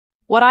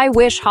What I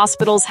wish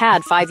hospitals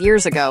had 5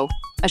 years ago: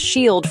 a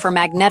shield for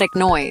magnetic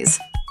noise.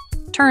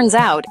 Turns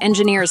out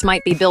engineers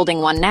might be building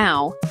one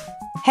now.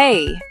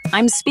 Hey,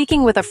 I'm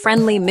speaking with a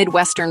friendly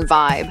Midwestern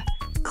vibe,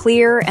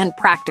 clear and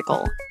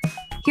practical.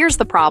 Here's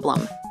the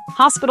problem.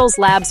 Hospitals'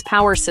 labs'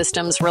 power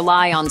systems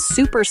rely on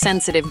super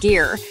sensitive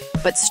gear,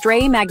 but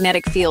stray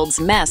magnetic fields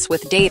mess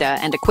with data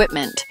and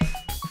equipment.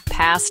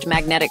 Past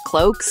magnetic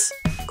cloaks?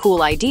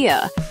 Cool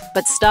idea,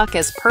 but stuck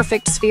as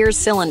perfect sphere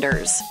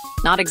cylinders.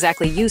 Not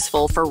exactly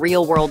useful for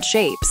real-world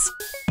shapes.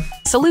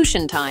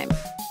 Solution time.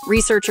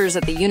 Researchers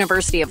at the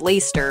University of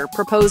Leicester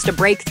proposed a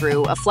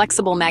breakthrough, a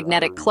flexible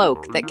magnetic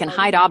cloak that can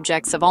hide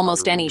objects of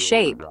almost any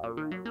shape.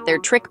 Their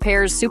trick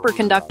pairs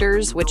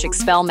superconductors, which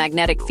expel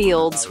magnetic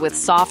fields, with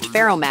soft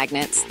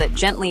ferromagnets that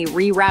gently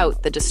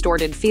reroute the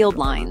distorted field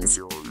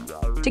lines.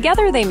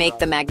 Together, they make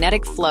the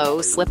magnetic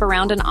flow slip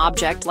around an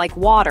object like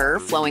water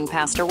flowing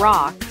past a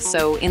rock,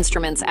 so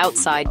instruments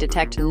outside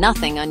detect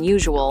nothing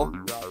unusual.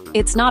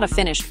 It's not a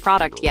finished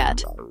product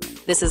yet.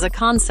 This is a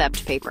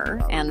concept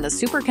paper, and the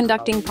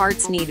superconducting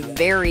parts need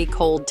very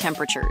cold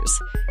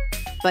temperatures.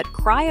 But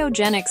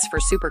cryogenics for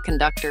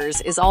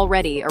superconductors is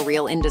already a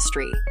real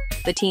industry.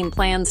 The team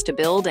plans to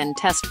build and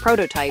test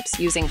prototypes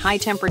using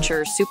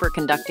high-temperature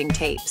superconducting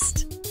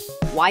tapes.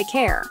 Why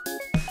care?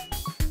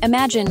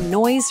 Imagine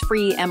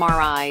noise-free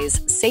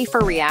MRIs, safer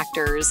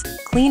reactors,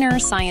 cleaner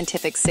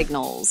scientific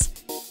signals.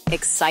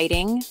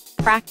 Exciting,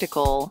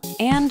 practical,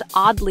 and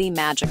oddly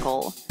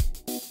magical.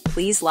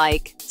 Please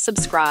like,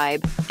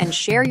 subscribe, and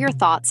share your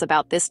thoughts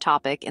about this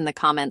topic in the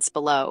comments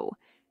below.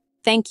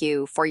 Thank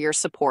you for your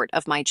support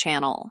of my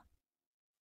channel.